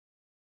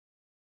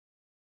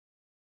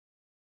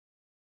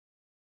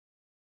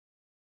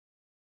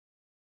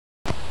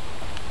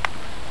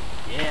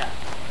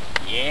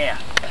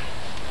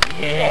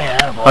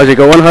How's it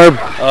going, Herb?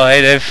 Oh,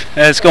 hey Dave.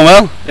 It's going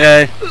well.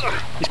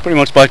 He's pretty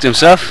much back to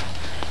himself.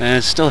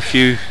 There's still a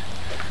few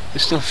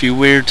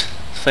weird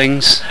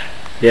things.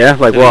 Yeah,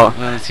 like what?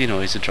 Well, you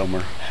know, he's a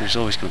drummer. There's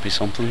always going to be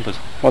something. But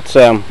what's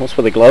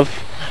with the glove?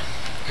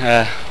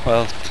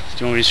 Well, do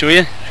you want me to show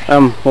you?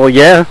 Well,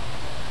 yeah.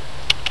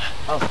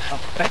 Oh,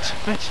 fetch.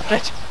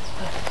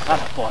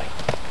 Ah, boy.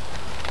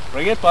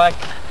 Bring it back.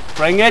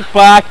 Bring it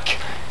back.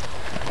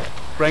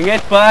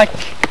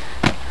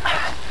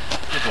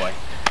 Good boy.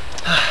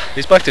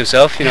 He's back to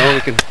himself, you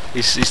know.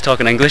 He's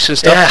talking English and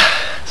stuff. Yeah.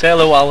 Say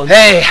hello, Alan.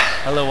 Hey.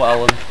 Hello,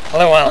 Alan.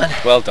 Hello, Alan.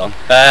 Well done.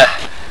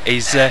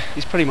 He's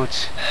pretty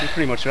much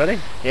ready.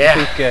 Yeah.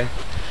 I think.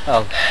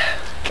 Well,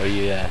 are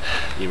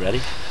you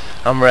ready?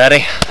 I'm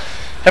ready.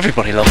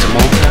 Everybody loves a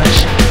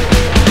montage.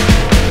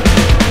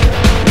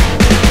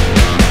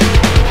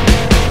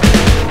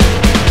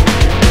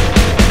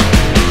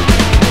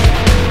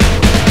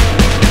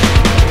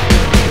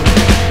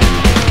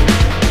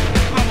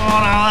 Come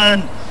on,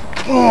 Alan.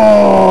 Come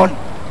on.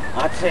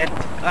 That's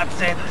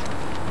it.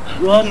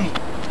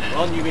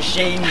 Run, you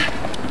machine.